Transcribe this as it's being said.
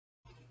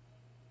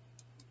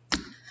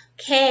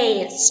Okay,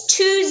 it's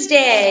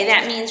Tuesday.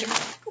 That means we're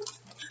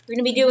going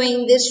to be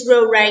doing this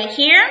row right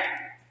here.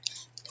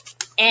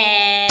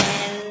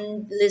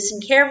 And listen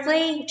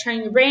carefully. Turn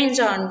your brains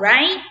on,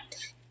 right?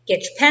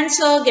 Get your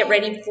pencil. Get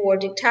ready for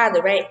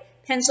Dictado, right?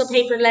 Pencil,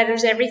 paper,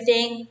 letters,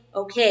 everything.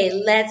 Okay,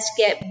 let's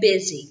get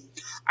busy.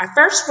 Our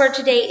first word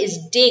today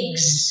is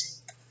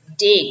digs.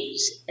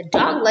 Digs. A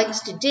dog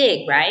likes to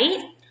dig,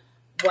 right?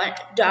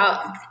 What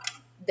dog?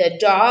 The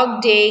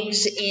dog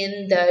digs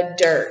in the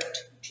dirt.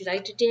 Would you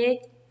like to dig?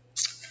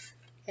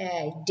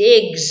 Okay,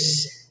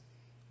 digs.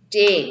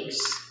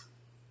 Digs.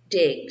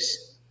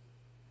 Digs.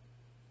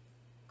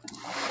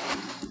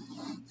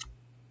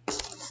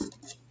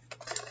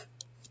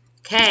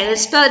 Okay,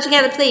 let's spell it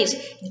together, please.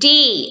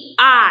 D-I-G-S,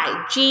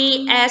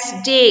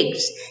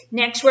 digs.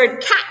 Next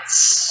word,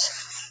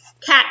 cats.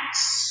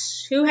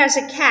 Cats. Who has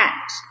a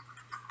cat?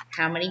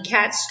 How many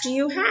cats do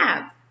you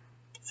have?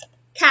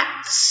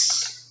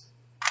 Cats.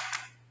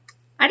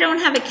 I don't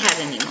have a cat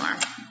anymore,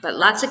 but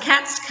lots of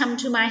cats come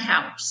to my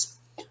house.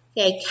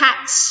 Okay,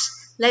 cats.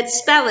 Let's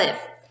spell it.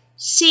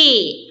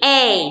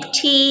 C-A-T-S,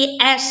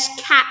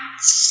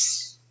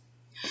 cats.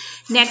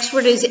 Next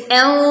word is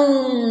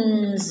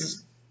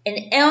elms.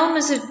 An elm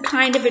is a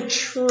kind of a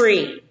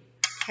tree,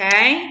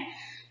 okay?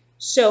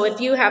 So if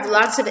you have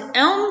lots of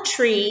elm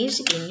trees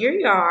in your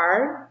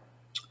yard,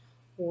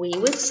 we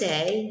would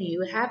say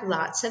you have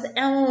lots of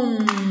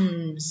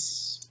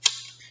elms.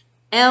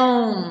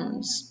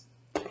 Elms.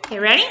 Okay,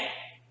 ready?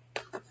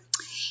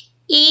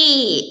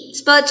 E.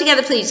 Spell it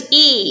together, please.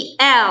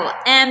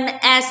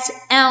 E-L-M-S,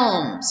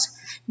 elms.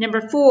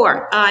 Number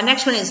 4.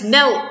 Next one is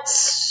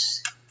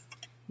melts.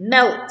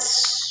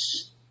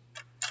 Melts.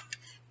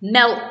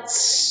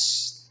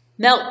 Melts.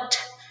 Melt.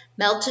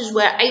 Melt is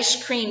where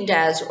ice cream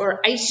does,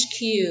 or ice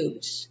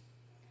cubes.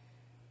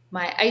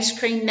 My ice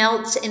cream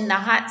melts in the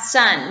hot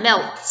sun.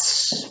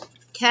 Melts.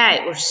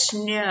 Okay, or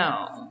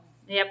snow.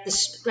 Yep,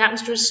 this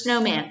happens to a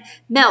snowman.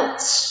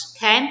 Melts.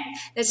 Okay,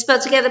 let's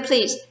spell together,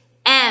 please.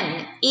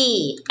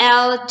 M-E-L-T-S,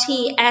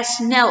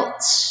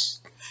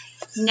 melts.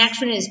 Next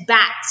one is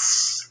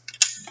bats.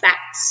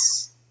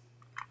 Bats.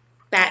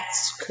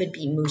 Bats could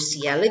be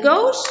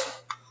murciélagos,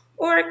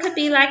 or it could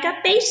be like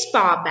a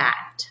baseball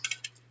bat.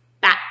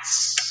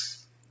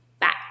 Bats.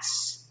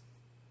 Bats.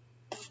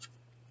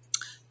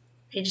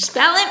 Ready to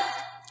spell it?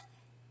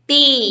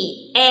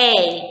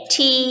 B-A-T-S,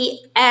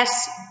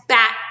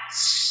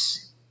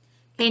 bats.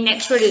 Okay,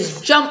 next word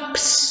is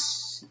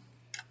jumps.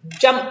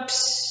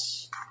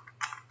 Jumps.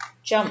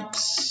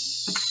 Jumps.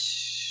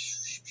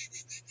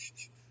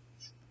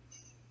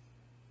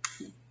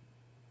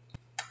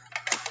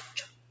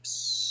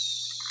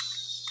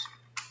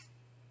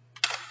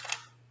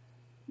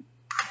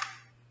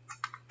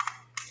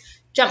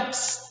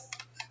 Jumps.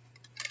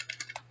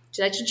 Would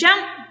you like to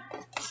jump?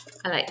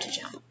 I like to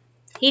jump.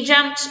 He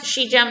jumps,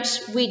 she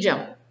jumps, we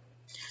jump.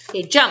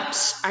 Okay,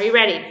 jumps. Are you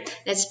ready?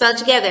 Let's spell it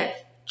together.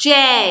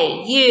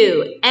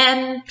 J-U-M-P-S,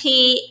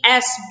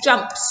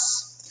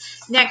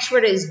 jumps. Next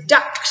word is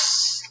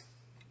ducks.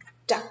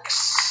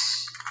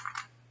 Ducks.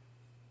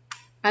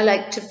 I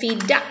like to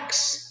feed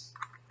ducks.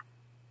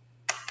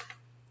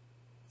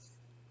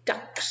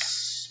 Ducks.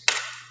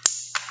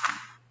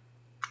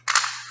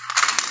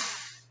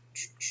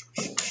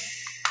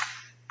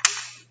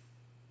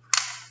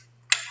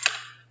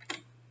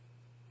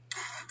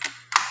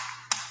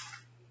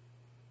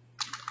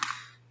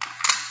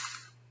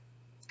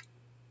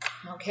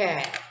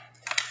 Okay,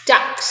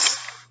 ducks.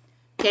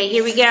 Okay,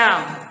 here we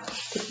go.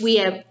 We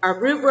have, our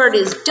root word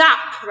is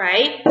duck,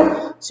 right?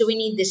 So we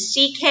need the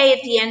CK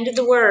at the end of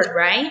the word,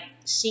 right?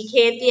 CK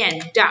at the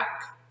end, duck.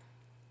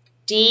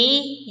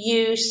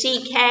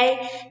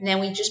 D-U-C-K, and then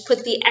we just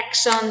put the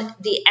S on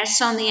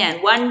the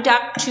end. One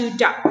duck, two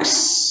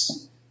ducks.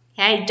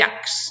 Okay,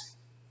 ducks.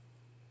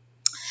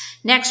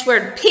 Next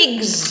word,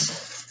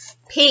 pigs.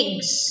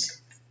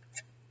 Pigs.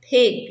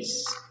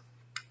 Pigs.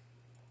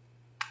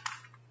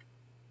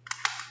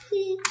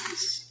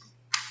 Pigs.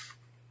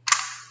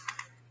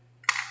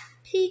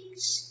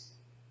 Pigs.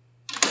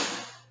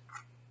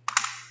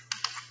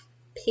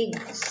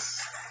 Pigs.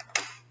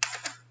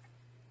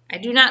 I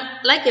do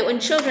not like it when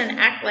children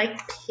act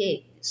like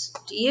pigs.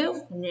 Do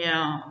you?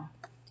 No.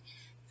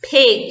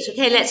 Pigs.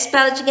 Okay, let's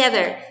spell it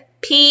together.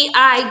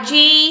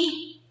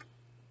 P-I-G-S.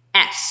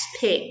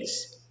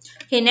 Pigs.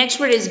 Okay, next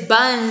word is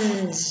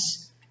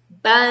buns.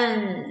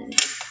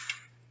 Buns.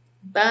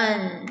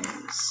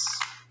 Buns.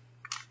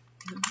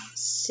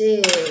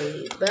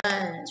 Silly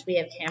buns. We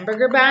have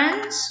hamburger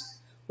buns.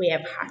 We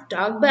have hot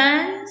dog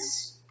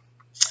buns.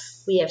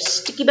 We have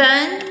sticky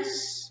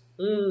buns.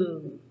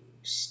 Ooh,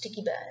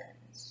 sticky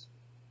buns.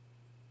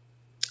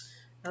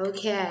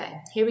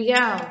 Okay, here we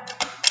go.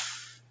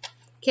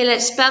 Okay,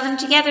 let's spell them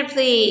together,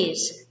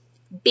 please.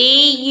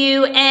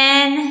 B-U-N-S.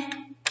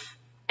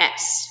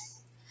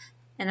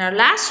 And our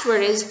last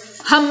word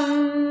is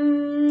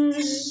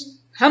hums.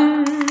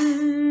 Hums.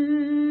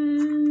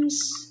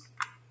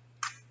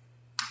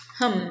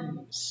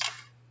 Hums.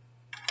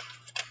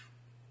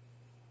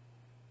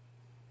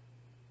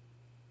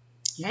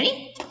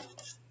 Ready?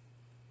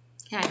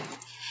 Okay.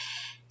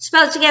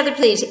 Spell it together,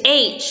 please.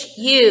 H-U-M-S,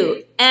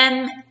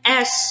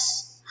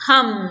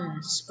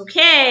 hums.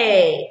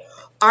 Okay.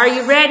 Are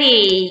you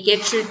ready?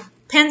 Get your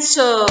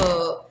pencil,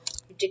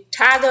 your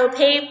Dictado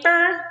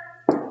paper,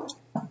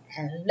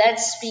 and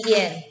let's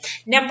begin.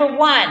 Number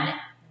 1,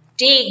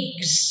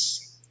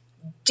 digs,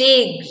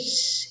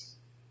 digs,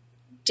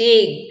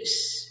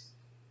 digs,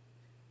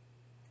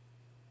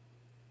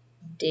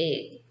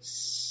 digs.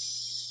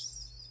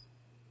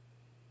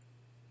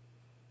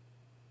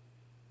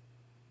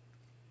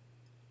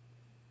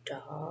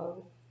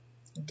 Dog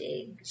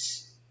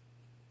digs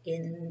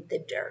in the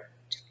dirt.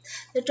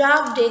 The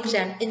dog digs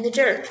in the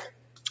dirt.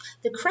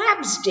 The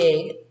crabs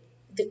dig.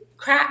 The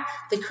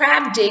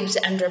crab digs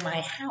under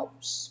my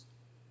house.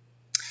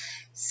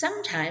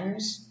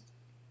 Sometimes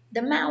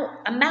a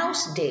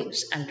mouse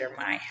digs under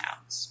my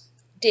house.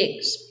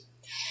 Digs.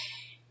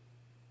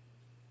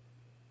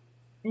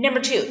 Number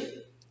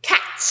 2,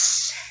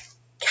 cats,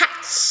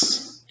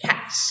 cats,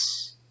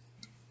 cats.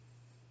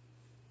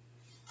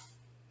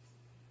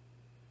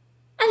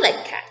 I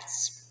like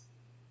cats.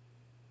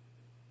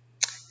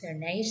 They're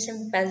nice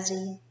and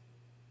fuzzy.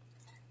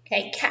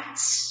 Okay,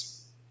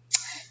 cats.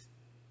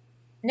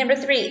 Number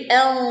 3,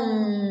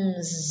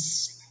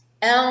 elms,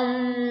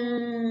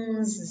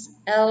 elms,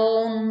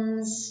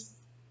 elms.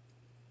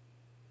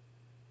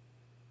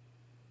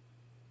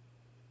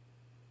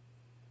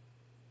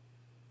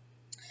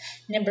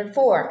 Number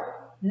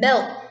 4,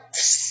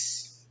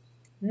 melts,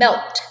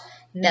 melt,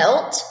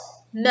 melt,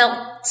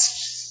 melts.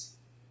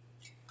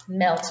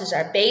 Melt is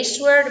our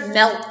base word,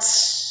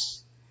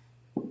 melts.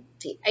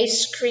 The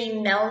ice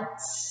cream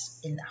melts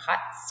in the hot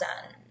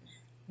sun,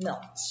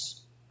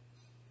 melts.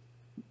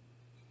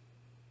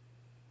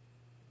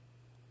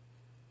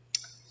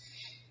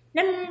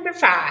 Number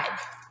 5,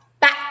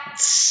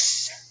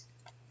 bats.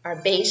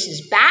 Our base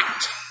is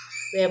bat.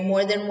 We have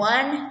more than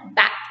one,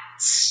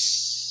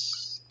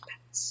 bats.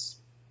 Bats.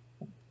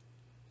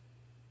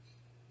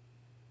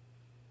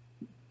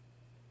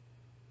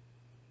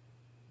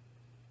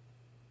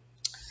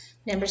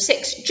 Number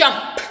 6,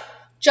 jump,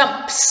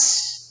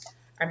 jumps.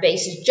 Our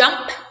base is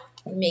jump.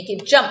 We make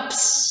it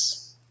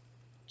jumps,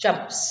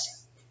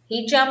 jumps.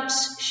 He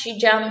jumps, she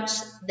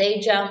jumps, they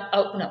jump.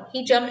 Oh, no,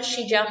 he jumps,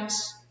 she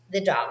jumps, the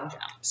dog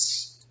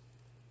jumps,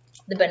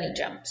 the bunny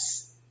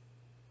jumps.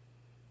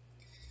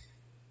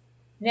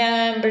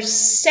 Number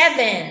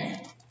 7,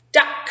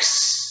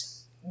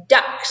 ducks,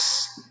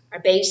 ducks. Our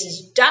base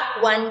is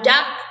duck, 1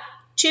 duck,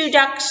 2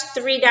 ducks,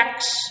 3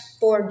 ducks,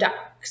 4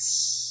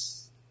 ducks.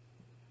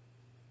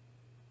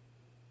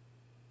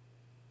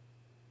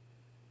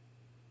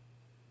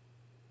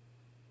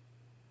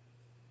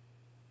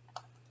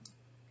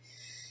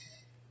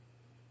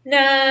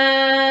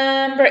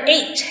 Number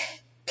 8,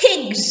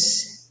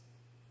 pigs,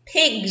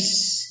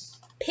 pigs,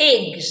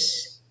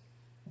 pigs.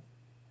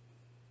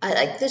 I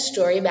like the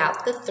story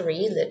about the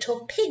 3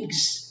 little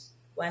pigs.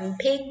 1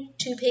 pig,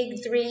 2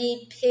 pig,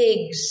 3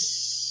 pigs.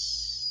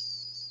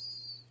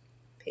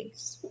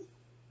 Pigs.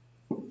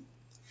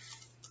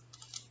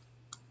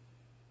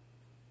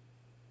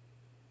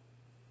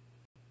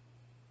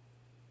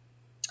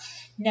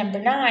 Number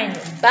 9,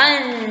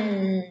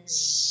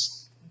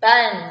 buns,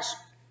 buns.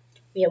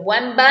 We have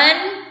 1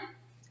 bun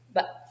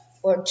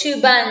or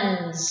 2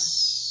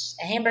 buns,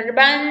 a hamburger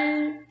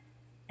bun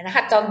and a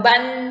hot dog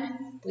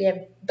bun. We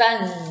have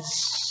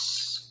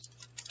buns.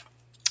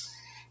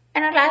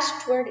 And our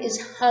last word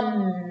is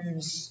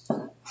hums.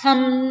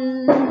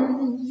 Hum,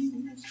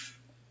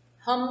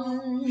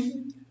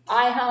 hum,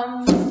 I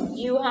hum,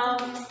 you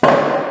hum,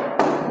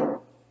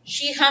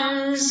 she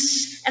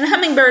hums, and a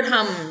hummingbird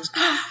hums.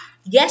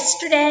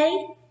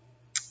 Yesterday,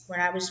 when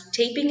I was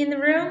taping in the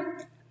room,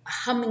 a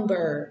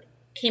hummingbird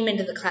came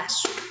into the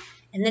classroom,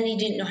 and then he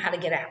didn't know how to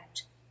get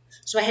out.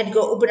 So I had to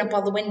go open up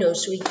all the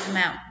windows so he could come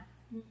out.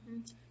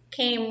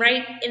 Came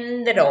right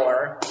in the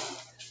door.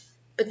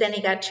 But then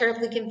he got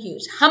terribly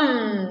confused.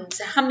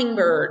 Hums, a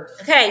hummingbird.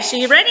 Okay, so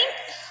you ready?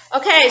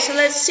 Okay, so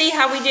let's see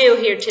how we do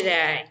here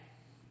today.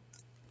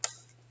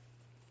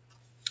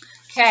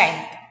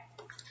 Okay.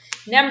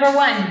 Number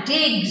 1,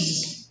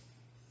 digs.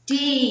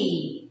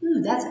 D.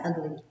 Ooh, that's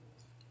ugly.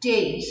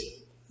 Digs.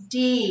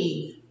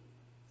 D.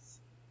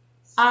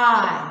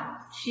 I.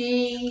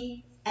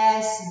 G.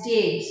 S.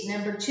 Digs.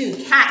 Number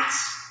 2,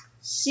 cats.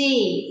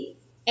 C.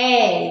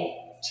 A.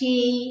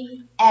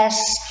 T.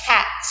 S.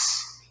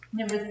 Cats.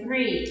 Number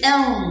 3,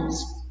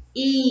 elms.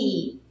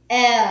 E.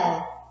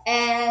 L.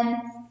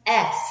 M.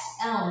 S.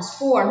 Elms.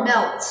 4,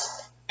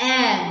 melts.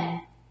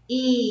 M.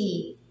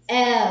 E.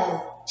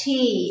 L.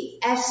 T.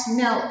 S.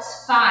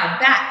 Melts. 5,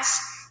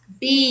 bats.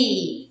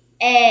 B.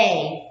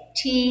 A.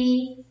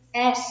 T.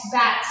 S.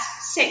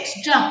 Bats.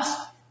 6, jumps.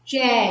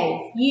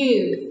 J.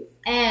 U.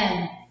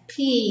 M.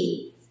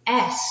 P.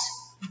 S.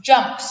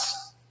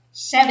 Jumps.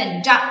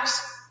 7, ducks.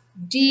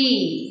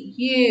 D.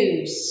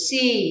 U.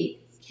 C.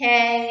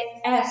 K.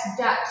 S.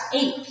 Ducks.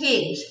 8,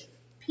 pigs.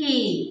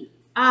 P.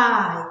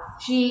 I.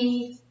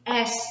 G.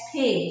 S.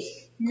 Pigs.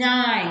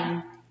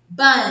 9,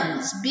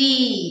 buns.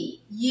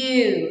 B.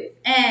 U.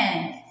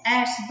 N.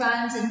 S.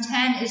 Buns. And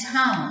 10 is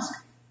hums.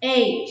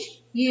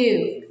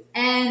 H-U-M-S,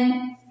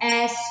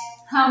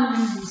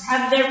 hums.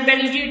 How did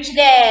everybody do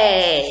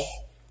today?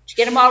 Did you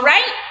get them all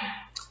right?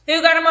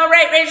 Who got them all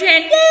right? Raise your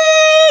hand.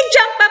 Yay!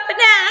 Jump up and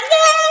down.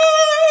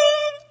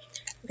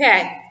 Yay!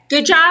 Okay,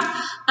 good job.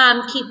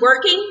 Keep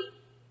working.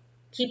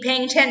 Keep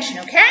paying attention,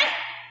 okay?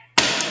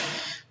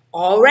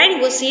 All righty,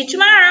 we'll see you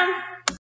tomorrow.